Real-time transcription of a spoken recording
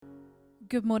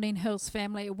Good morning, Hills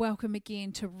family. Welcome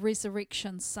again to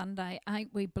Resurrection Sunday.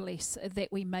 Ain't we blessed that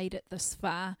we made it this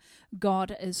far?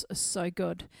 God is so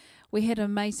good. We had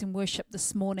amazing worship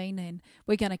this morning, and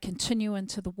we're going to continue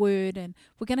into the Word, and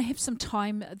we're going to have some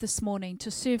time this morning to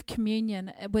serve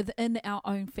communion within our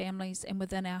own families and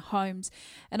within our homes.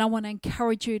 And I want to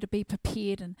encourage you to be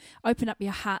prepared and open up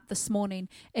your heart this morning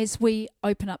as we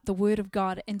open up the Word of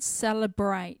God and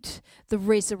celebrate the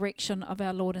resurrection of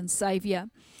our Lord and Saviour.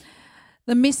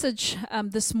 The message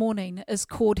this morning is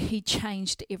called He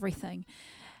Changed Everything.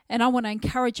 And I want to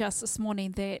encourage us this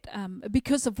morning that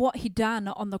because of what He done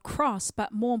on the cross,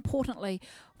 but more importantly,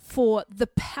 for the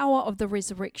power of the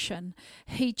resurrection,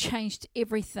 He changed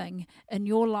everything in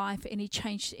your life and He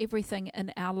changed everything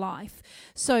in our life.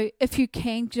 So if you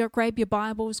can, grab your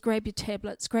Bibles, grab your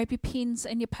tablets, grab your pens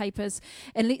and your papers,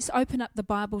 and let's open up the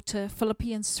Bible to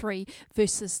Philippians 3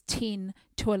 verses 10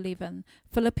 to 11.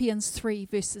 Philippians 3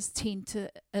 verses 10 to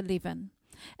 11.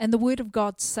 And the Word of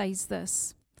God says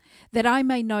this: that I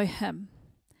may know Him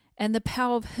and the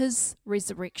power of His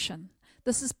resurrection.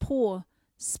 This is Paul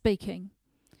speaking.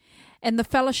 And the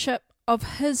fellowship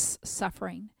of His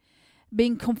suffering,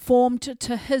 being conformed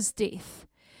to His death,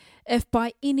 if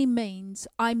by any means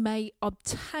I may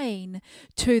obtain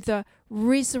to the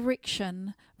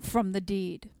resurrection from the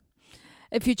dead.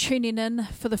 If you're tuning in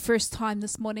for the first time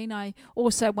this morning, I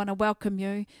also want to welcome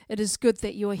you. It is good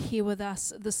that you are here with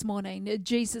us this morning.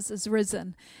 Jesus is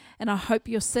risen, and I hope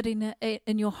you're sitting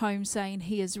in your home saying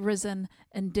He is risen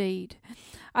indeed.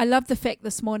 I love the fact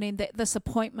this morning that this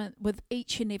appointment with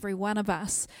each and every one of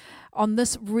us on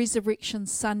this Resurrection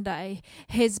Sunday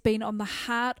has been on the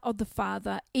heart of the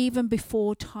Father even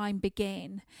before time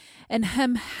began. And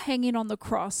Him hanging on the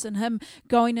cross, and Him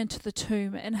going into the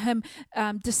tomb, and Him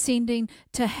descending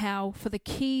to hell for the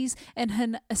keys, and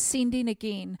Him ascending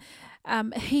again.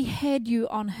 He had you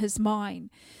on His mind.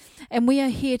 And we are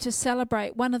here to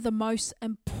celebrate one of the most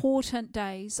important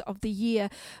days of the year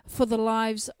for the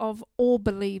lives of all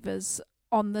believers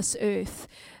on this earth,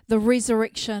 the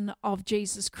resurrection of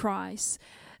Jesus Christ.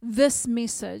 This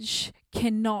message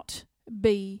cannot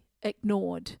be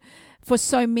ignored. For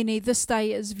so many, this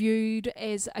day is viewed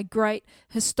as a great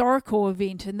historical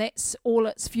event, and that's all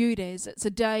it's viewed as. It's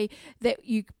a day that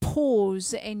you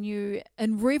pause and you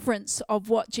in reverence of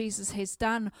what Jesus has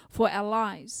done for our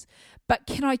lives. But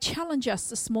can I challenge us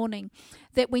this morning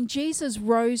that when Jesus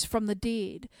rose from the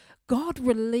dead, God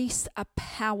released a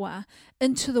power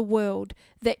into the world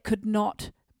that could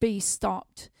not be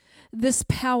stopped. This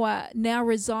power now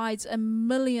resides in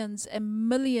millions and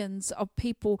millions of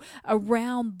people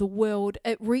around the world.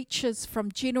 It reaches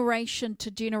from generation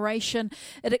to generation.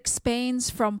 It expands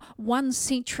from one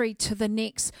century to the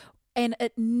next, and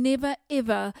it never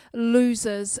ever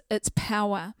loses its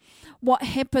power. What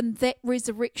happened that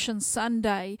Resurrection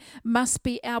Sunday must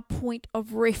be our point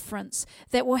of reference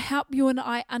that will help you and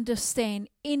I understand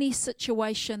any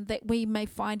situation that we may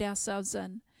find ourselves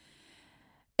in.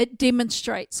 It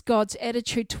demonstrates God's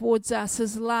attitude towards us,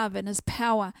 His love and His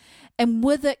power, and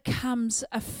with it comes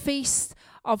a feast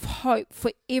of hope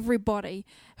for everybody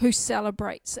who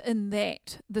celebrates in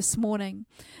that this morning.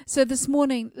 So this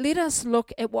morning, let us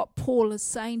look at what Paul is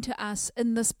saying to us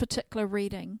in this particular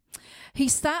reading. He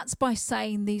starts by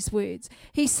saying these words.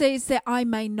 He says that I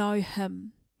may know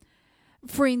Him.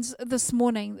 Friends, this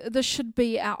morning, this should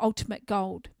be our ultimate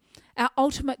goal. Our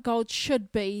ultimate goal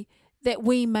should be that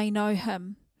we may know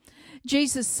Him.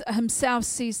 Jesus Himself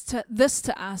says this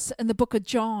to us in the book of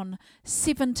John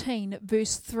 17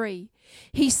 verse 3.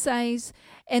 He says,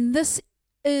 and this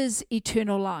is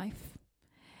eternal life,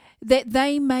 that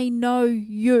they may know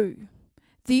you,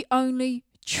 the only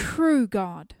true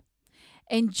God,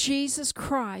 and Jesus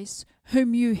Christ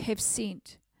whom you have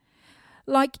sent.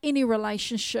 Like any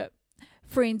relationship,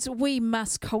 friends, we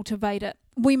must cultivate it.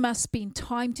 We must spend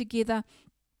time together,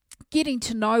 getting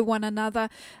to know one another.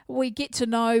 We get to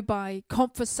know by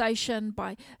conversation,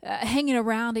 by hanging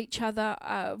around each other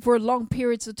for long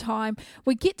periods of time.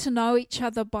 We get to know each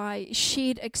other by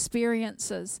shared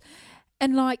experiences.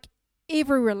 And like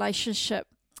every relationship,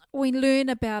 we learn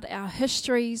about our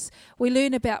histories, we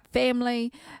learn about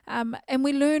family, and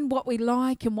we learn what we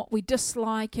like and what we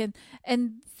dislike,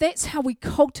 and that's how we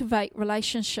cultivate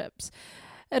relationships.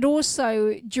 And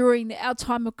also, during our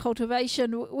time of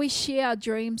cultivation, we share our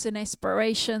dreams and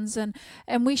aspirations, and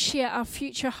we share our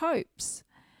future hopes.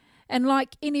 And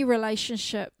like any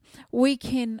relationship, we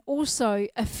can also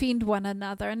offend one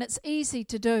another, and it's easy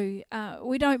to do.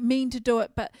 We don't mean to do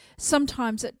it, but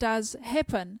sometimes it does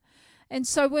happen. And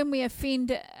so when we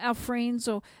offend our friends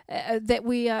or that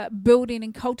we are building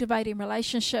and cultivating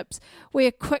relationships, we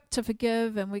are quick to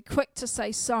forgive and we're quick to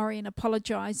say sorry and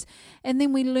apologize. And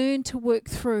then we learn to work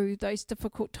through those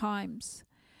difficult times.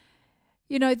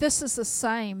 You know, this is the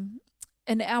same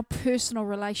in our personal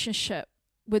relationship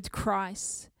with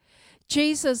Christ.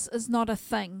 Jesus is not a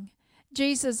thing.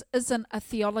 Jesus isn't a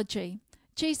theology.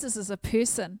 Jesus is a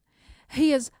person.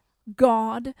 He is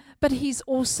God, but he's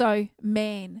also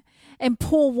man. And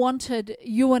Paul wanted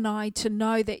you and I to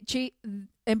know that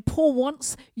and Paul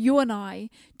wants you and I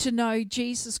to know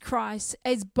Jesus Christ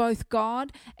as both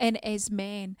God and as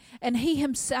man. And he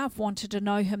himself wanted to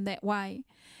know him that way.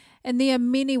 And there are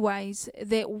many ways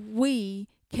that we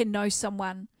can know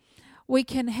someone. We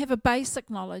can have a basic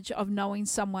knowledge of knowing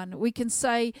someone. We can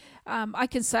say, I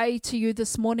can say to you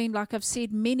this morning, like I've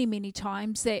said many, many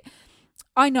times, that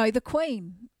I know the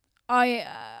Queen.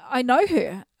 I know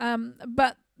her.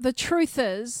 But the truth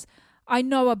is, I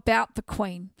know about the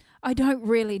Queen. I don't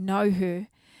really know her.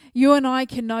 You and I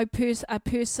can know a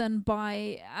person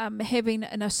by having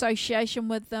an association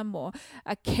with them or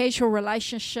a casual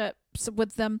relationship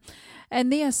with them.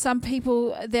 And there are some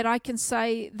people that I can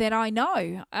say that I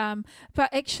know,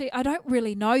 but actually I don't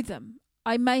really know them.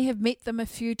 I may have met them a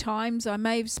few times. I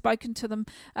may have spoken to them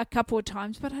a couple of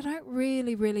times, but I don't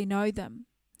really know them.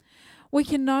 We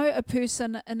can know a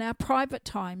person in our private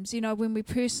times, you know, when we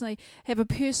personally have a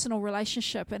personal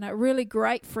relationship and a really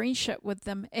great friendship with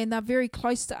them, and they're very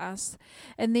close to us.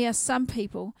 And there are some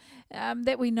people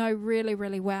that we know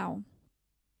really well.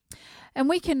 And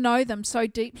we can know them so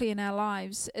deeply in our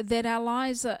lives that our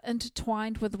lives are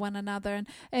intertwined with one another.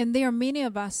 And there are many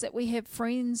of us that we have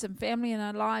friends and family in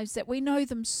our lives that we know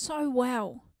them so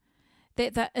well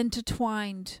that they're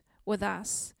intertwined with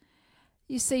us.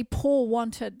 You see, Paul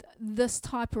wanted this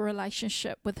type of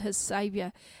relationship with his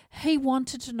Savior. He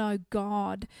wanted to know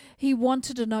God. He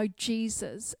wanted to know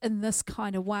Jesus in this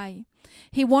kind of way.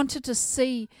 He wanted to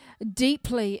see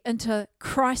deeply into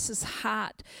Christ's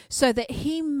heart so that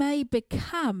he may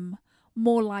become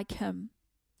more like him.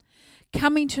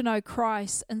 Coming to know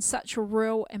Christ in such a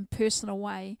real and personal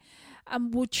way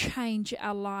will change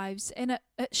our lives, and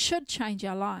it should change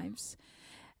our lives.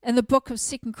 In the book of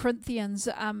 2 Corinthians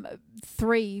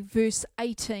 3, verse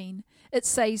 18, it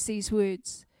says these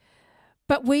words,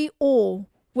 "But we all,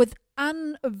 with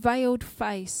unveiled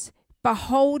face,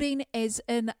 beholding as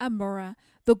in a mirror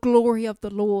the glory of the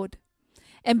Lord,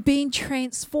 and being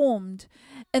transformed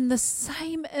in the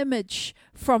same image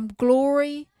from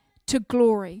glory to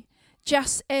glory,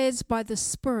 just as by the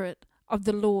Spirit of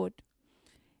the Lord."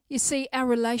 You see, our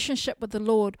relationship with the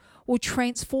Lord will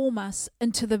transform us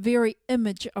into the very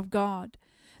image of God.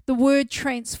 The word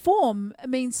transform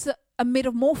means a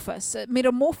metamorphosis. A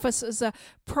metamorphosis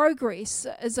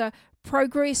is a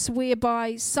progress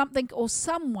whereby something or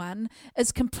someone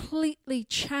is completely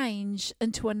changed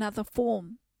into another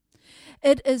form.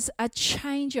 It is a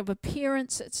change of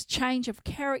appearance, it's change of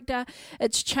character,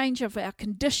 it's change of our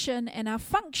condition and our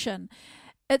function.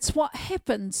 It's what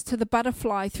happens to the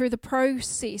butterfly through the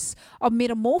process of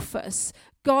metamorphosis.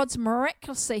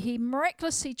 He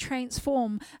miraculously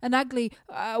transformed an ugly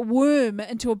worm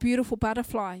into a beautiful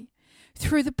butterfly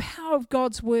through the power of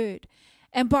God's word.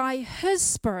 And by his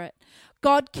Spirit,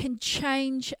 God can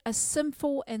change a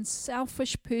sinful and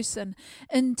selfish person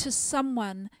into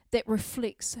someone that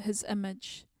reflects his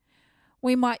image.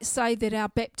 We might say that our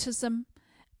baptism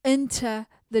into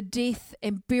the death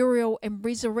and burial and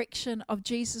resurrection of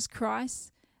Jesus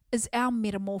Christ is our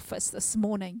metamorphosis this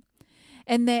morning.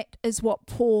 And that is what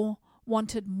Paul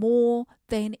wanted more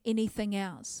than anything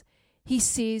else. He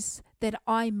says that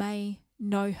I may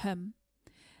know him.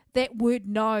 That word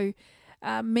know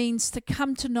means to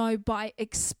come to know by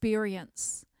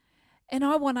experience. And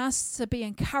I want us to be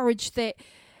encouraged that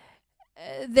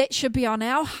that should be on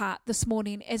our heart this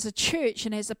morning as a church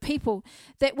and as a people,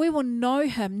 that we will know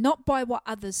him not by what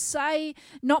others say,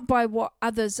 not by what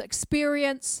others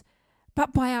experience,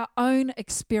 but by our own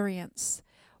experience.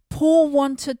 Paul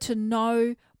wanted to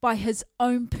know by his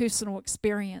own personal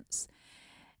experience.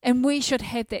 And we should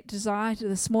have that desire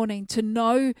this morning to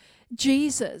know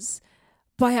Jesus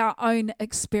by our own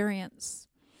experience.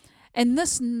 And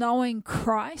this knowing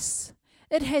Christ,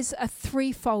 it has a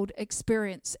threefold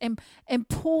experience. And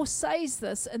Paul says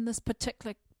this in this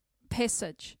particular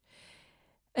passage.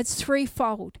 It's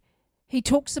threefold. He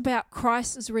talks about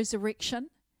Christ's resurrection.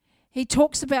 He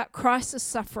talks about Christ's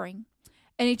suffering.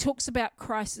 And he talks about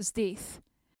Christ's death.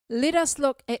 Let us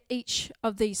look at each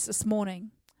of these this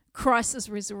morning. Christ's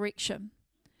resurrection.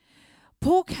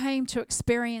 Paul came to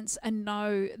experience and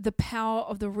know the power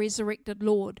of the resurrected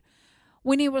Lord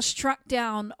when he was struck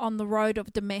down on the road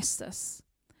of Damascus.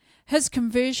 His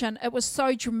conversion, it was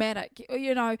so dramatic.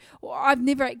 You know, I've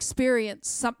never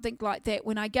experienced something like that.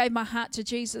 When I gave my heart to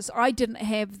Jesus, I didn't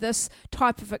have this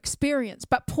type of experience,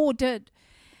 but Paul did.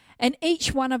 And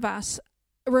each one of us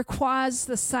requires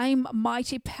the same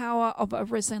mighty power of a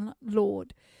risen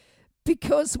Lord,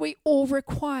 because we all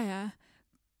require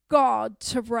God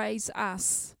to raise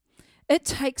us. It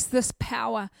takes this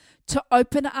power to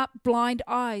open up blind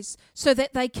eyes so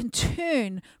that they can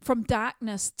turn from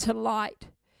darkness to light,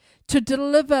 to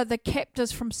deliver the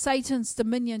captives from Satan's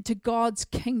dominion to God's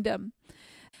kingdom.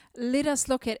 Let us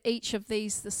look at each of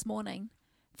these this morning.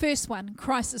 First one,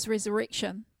 Christ's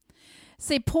resurrection.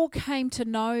 See, Paul came to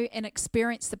know and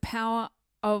experience the power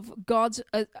of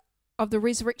of the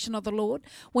resurrection of the Lord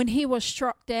when he was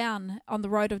struck down on the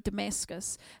road of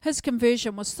Damascus. His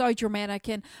conversion was so dramatic,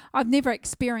 and I've never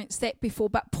experienced that before,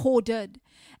 but Paul did.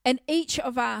 And each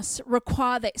of us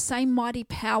require that same mighty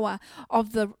power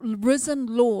of the risen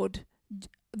Lord,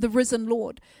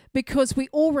 because we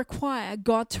all require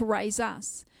God to raise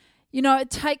us. You know,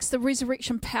 it takes the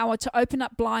resurrection power to open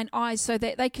up blind eyes so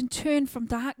that they can turn from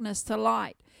darkness to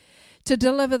light, to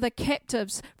deliver the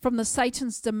captives from the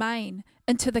Satan's domain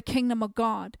into the kingdom of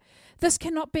God. This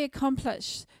cannot be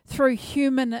accomplished through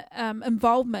human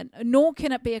involvement, nor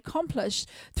can it be accomplished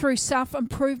through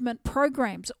self-improvement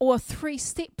programs or a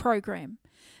 3-step program.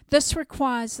 This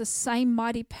requires the same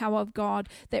mighty power of God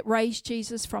that raised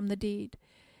Jesus from the dead.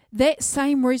 That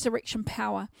same resurrection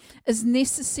power is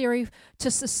necessary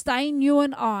to sustain you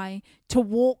and I to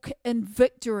walk in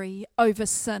victory over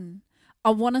sin.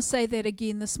 I want to say that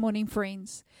again this morning,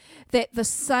 friends, that the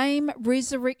same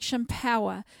resurrection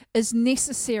power is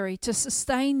necessary to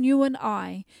sustain you and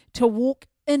I to walk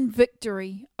in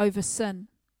victory over sin.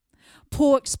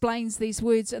 Paul explains these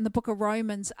words in the book of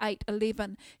Romans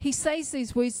 8:11. He says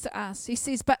these words to us. He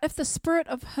says, "But if the spirit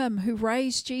of him who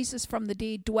raised Jesus from the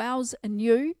dead dwells in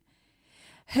you,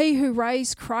 he who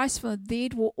raised Christ from the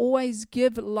dead will always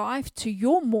give life to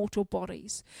your mortal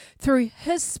bodies through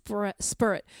his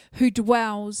spirit who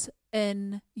dwells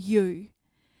in you."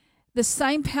 The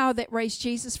same power that raised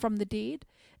Jesus from the dead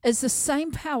is the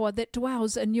same power that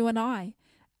dwells in you and I.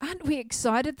 Aren't we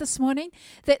excited this morning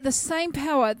that the same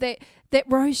power that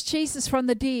rose Jesus from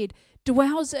the dead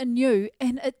dwells in you,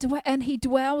 and he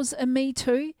dwells in me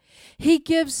too? He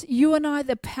gives you and I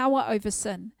the power over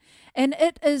sin. And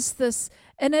it is this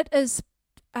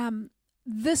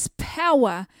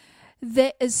power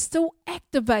that is still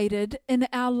activated in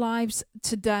our lives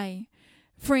today.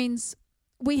 Friends,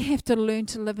 we have to learn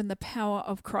to live in the power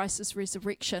of Christ's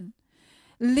resurrection.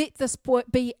 Let this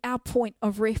be our point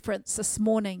of reference this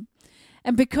morning.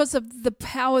 And because of the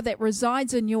power that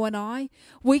resides in you and I,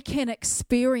 we can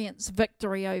experience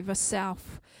victory over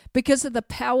self. Because of the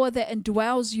power that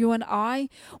indwells you and I,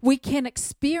 we can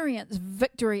experience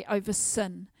victory over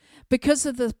sin. Because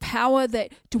of the power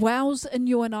that dwells in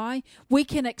you and I, we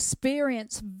can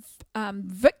experience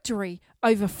victory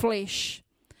over flesh.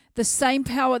 The same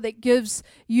power that gives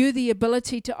you the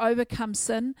ability to overcome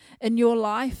sin in your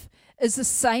life is the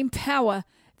same power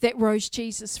that rose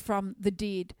Jesus from the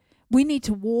dead. We need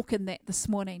to walk in that this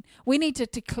morning. We need to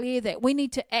declare that. We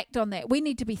need to act on that. We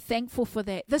need to be thankful for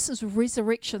that. This is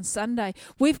Resurrection Sunday.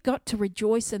 We've got to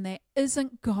rejoice in that.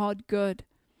 Isn't God good?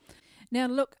 Now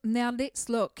let's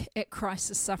look at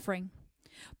Christ's suffering.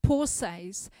 Paul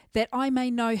says that I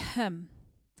may know him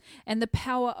and the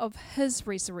power of his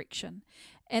resurrection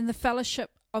and the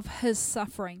fellowship of his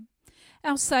suffering.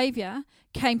 Our Saviour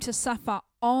came to suffer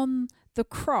on the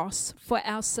cross for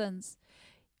our sins.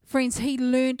 Friends, he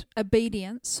learned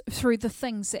obedience through the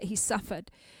things that he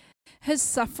suffered. His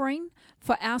suffering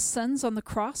for our sins on the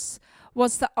cross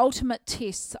was the ultimate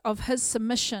test of his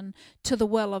submission to the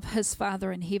will of his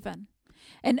Father in heaven.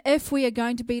 And if we are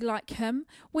going to be like him,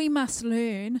 we must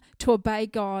learn to obey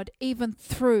God even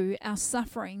through our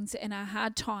sufferings and our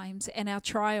hard times and our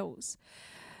trials.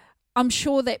 I'm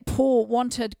sure that Paul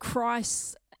wanted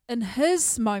Christ in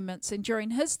his moments and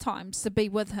during his times to be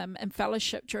with him in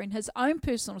fellowship during his own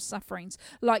personal sufferings,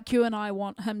 like you and I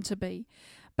want him to be.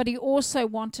 But he also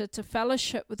wanted to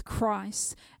fellowship with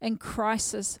Christ in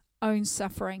Christ's own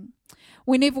suffering.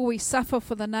 Whenever we suffer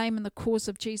for the name and the cause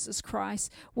of Jesus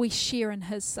Christ, we share in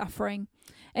his suffering.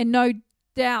 And no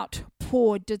doubt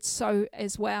Paul did so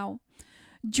as well.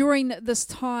 During this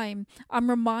time, I'm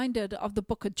reminded of the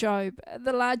book of Job,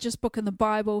 the largest book in the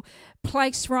Bible,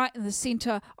 placed right in the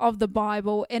center of the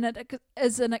Bible, and it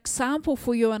is an example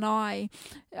for you and I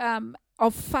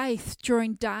of faith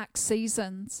during dark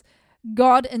seasons.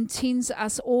 God intends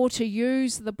us all to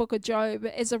use the book of Job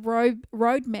as a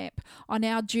roadmap on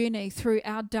our journey through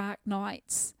our dark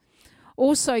nights.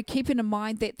 Also, keeping in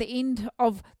mind that the end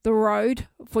of the road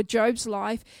for Job's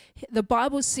life, the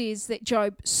Bible says that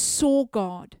Job saw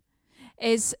God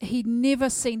as he'd never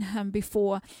seen him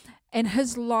before, and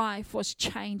his life was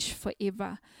changed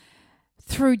forever.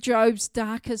 Through Job's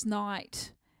darkest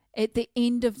night, at the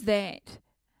end of that,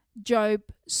 Job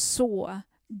saw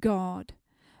God.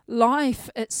 Life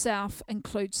itself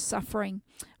includes suffering,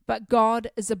 but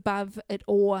God is above it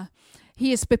all.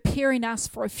 He is preparing us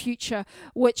for a future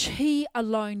which He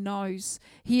alone knows.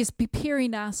 He is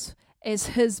preparing us as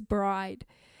His bride.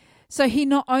 So He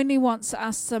not only wants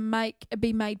us to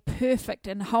be made perfect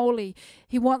and holy,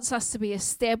 He wants us to be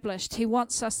established. He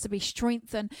wants us to be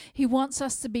strengthened. He wants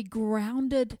us to be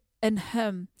grounded in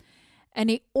Him. And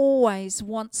He always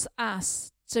wants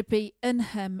us to be in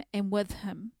Him and with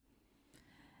Him.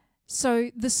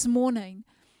 So this morning,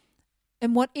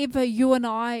 and whatever you and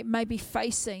I may be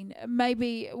facing,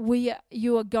 maybe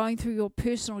you are going through your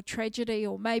personal tragedy,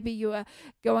 or maybe you are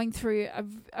going through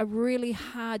a really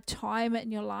hard time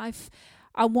in your life,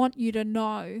 I want you to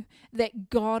know that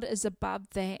God is above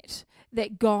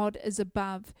that God is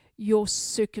above your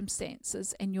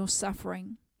circumstances and your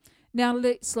suffering. Now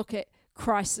let's look at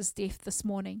Christ's death this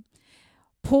morning.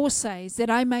 Paul says that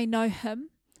I may know Him,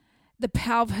 the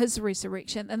power of His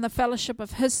resurrection, and the fellowship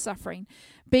of His suffering,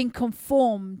 being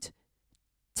conformed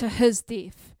to His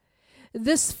death.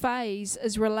 This phase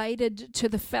is related to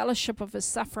the fellowship of His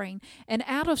suffering, and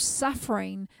out of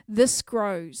suffering, this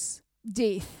grows,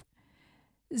 death.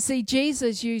 See,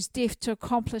 Jesus used death to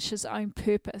accomplish His own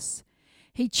purpose.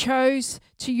 He chose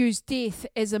to use death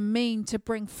as a mean to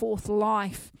bring forth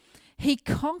life. He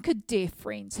conquered death,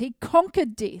 friends. He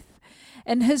conquered death.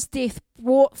 And His death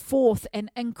brought forth an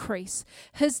increase.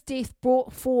 His death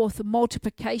brought forth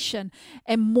multiplication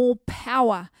and more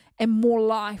power and more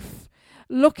life.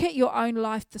 Look at your own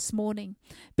life this morning.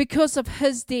 Because of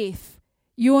His death,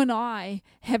 you and I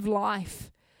have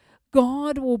life.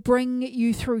 God will bring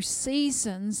you through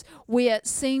seasons where it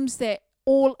seems that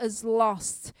all is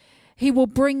lost. He will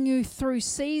bring you through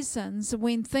seasons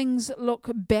when things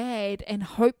look bad and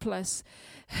hopeless.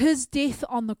 His death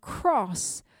on the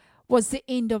cross was the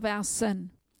end of our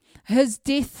sin. His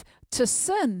death to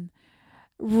sin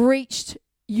reached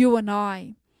you and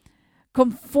I.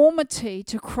 Conformity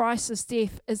to Christ's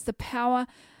death is the power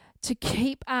to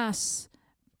keep us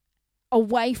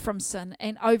away from sin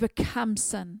and overcome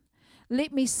sin.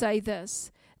 Let me say this,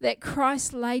 that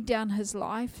Christ laid down His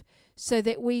life so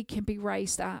that we can be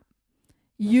raised up.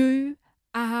 You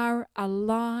are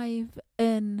alive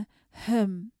in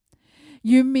Him.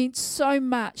 You meant so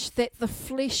much that the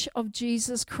flesh of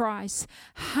Jesus Christ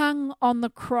hung on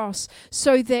the cross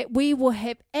so that we will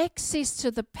have access to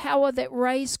the power that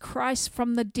raised Christ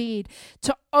from the dead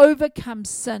to overcome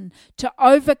sin, to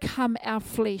overcome our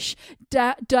flesh,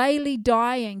 daily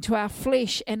dying to our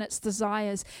flesh and its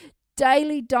desires,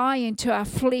 daily dying to our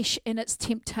flesh and its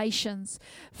temptations.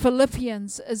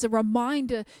 Philippians is a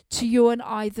reminder to you and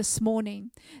I this morning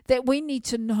that we need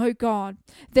to know God,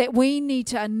 that we need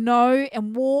to know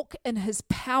and walk in His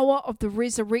power of the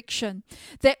resurrection,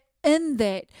 that in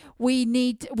that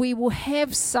we will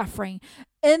have suffering,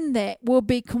 in that we'll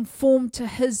be conformed to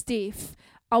His death.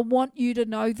 I want you to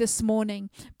know this morning,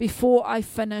 before I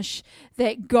finish,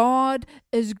 that God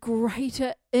is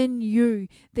greater in you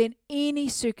than any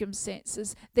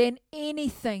circumstances, than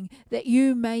anything that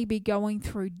you may be going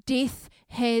through. Death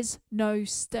has no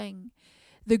sting.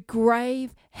 The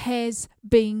grave has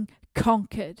been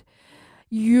conquered.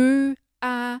 You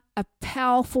are a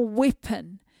powerful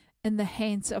weapon in the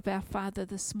hands of our Father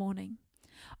this morning.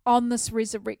 On this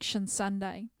Resurrection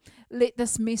Sunday, let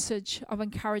this message of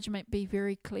encouragement be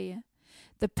very clear.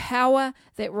 The power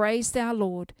that raised our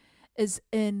Lord is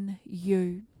in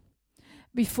you.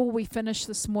 Before we finish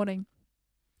this morning,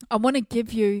 I want to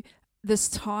give you this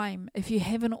time, if you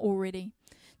haven't already,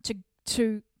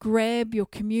 to grab your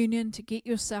communion, to get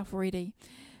yourself ready,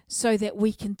 so that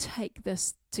we can take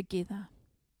this together.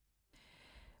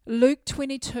 Luke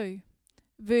 22,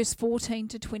 verse 14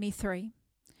 to 23.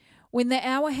 When the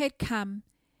hour had come,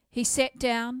 He sat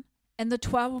down, and the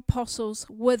 12 apostles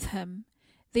with Him.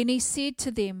 Then He said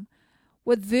to them,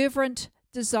 with fervent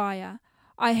desire,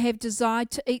 I have desired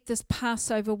to eat this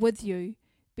Passover with you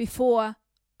before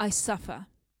I suffer.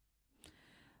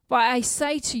 But I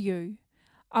say to you,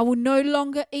 I will no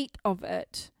longer eat of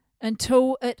it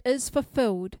until it is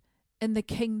fulfilled in the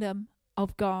kingdom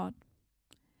of God.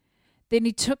 Then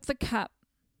He took the cup,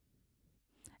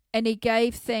 and He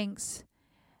gave thanks,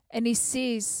 and He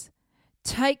says,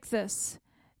 take this,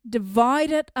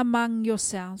 divide it among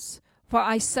yourselves. For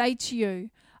I say to you,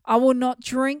 I will not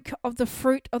drink of the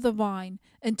fruit of the vine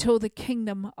until the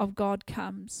kingdom of God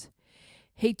comes.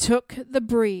 He took the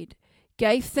bread,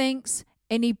 gave thanks,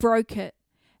 and he broke it,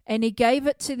 and he gave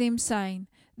it to them, saying,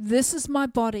 This is my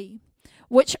body,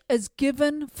 which is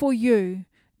given for you.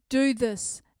 Do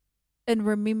this in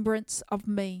remembrance of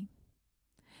me.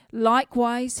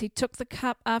 Likewise, he took the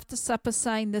cup after supper,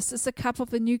 saying, This is the cup of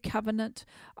the new covenant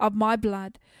of my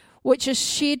blood, which is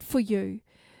shed for you.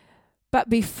 But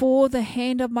before the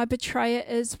hand of my betrayer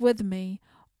is with me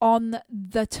on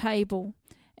the table.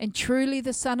 And truly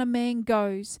the Son of Man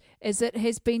goes as it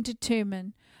has been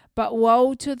determined. But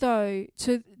woe to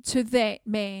that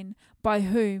man by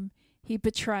whom he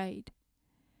betrayed.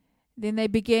 Then they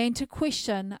began to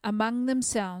question among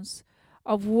themselves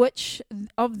of which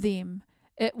of them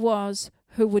it was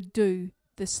who would do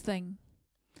this thing.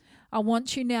 I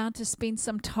want you now to spend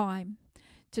some time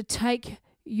to take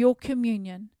your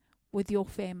communion with your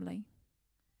family.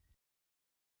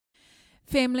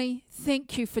 Family,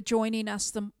 thank you for joining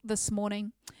us this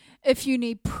morning. If you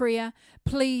need prayer,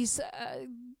 please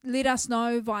let us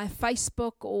know via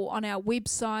Facebook or on our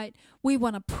website. We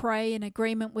want to pray in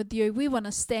agreement with you. We want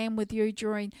to stand with you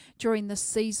during this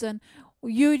season.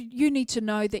 You need to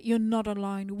know that you're not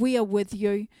alone. We are with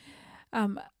you.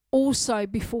 Also,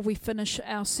 before we finish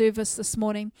our service this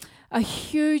morning, a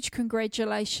huge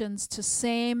congratulations to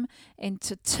Sam and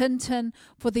to Tintin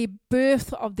for the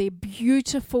birth of their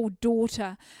beautiful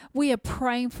daughter. We are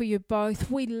praying for you both.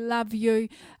 We love you.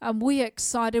 We are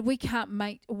excited. We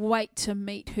can't wait to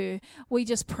meet her. We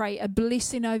just pray a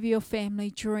blessing over your family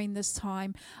during this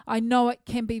time. I know it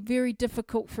can be very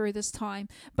difficult through this time,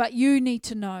 but you need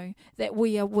to know that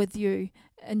we are with you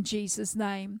in Jesus'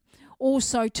 name.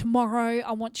 Also, tomorrow,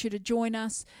 I want you to join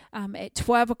us at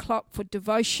 12 o'clock for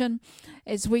devotion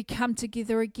as we come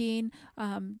together again.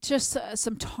 Just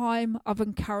some time of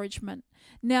encouragement.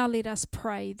 Now let us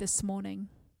pray this morning.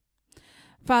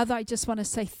 Father, I just want to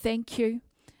say thank you.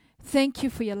 Thank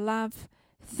you for your love.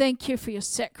 Thank you for your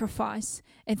sacrifice.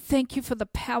 And thank you for the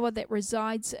power that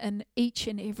resides in each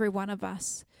and every one of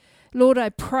us. Lord, I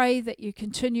pray that you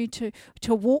continue to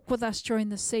walk with us during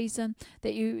the season,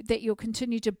 that you'll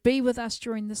continue to be with us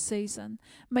during the season.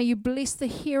 May you bless the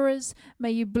hearers.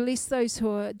 May you bless those who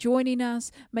are joining us.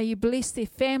 May you bless their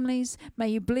families. May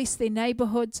you bless their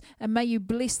neighborhoods. And may you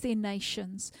bless their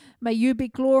nations. May you be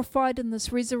glorified in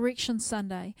this Resurrection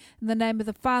Sunday. In the name of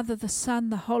the Father, the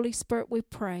Son, the Holy Spirit, we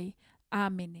pray.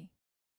 Amen.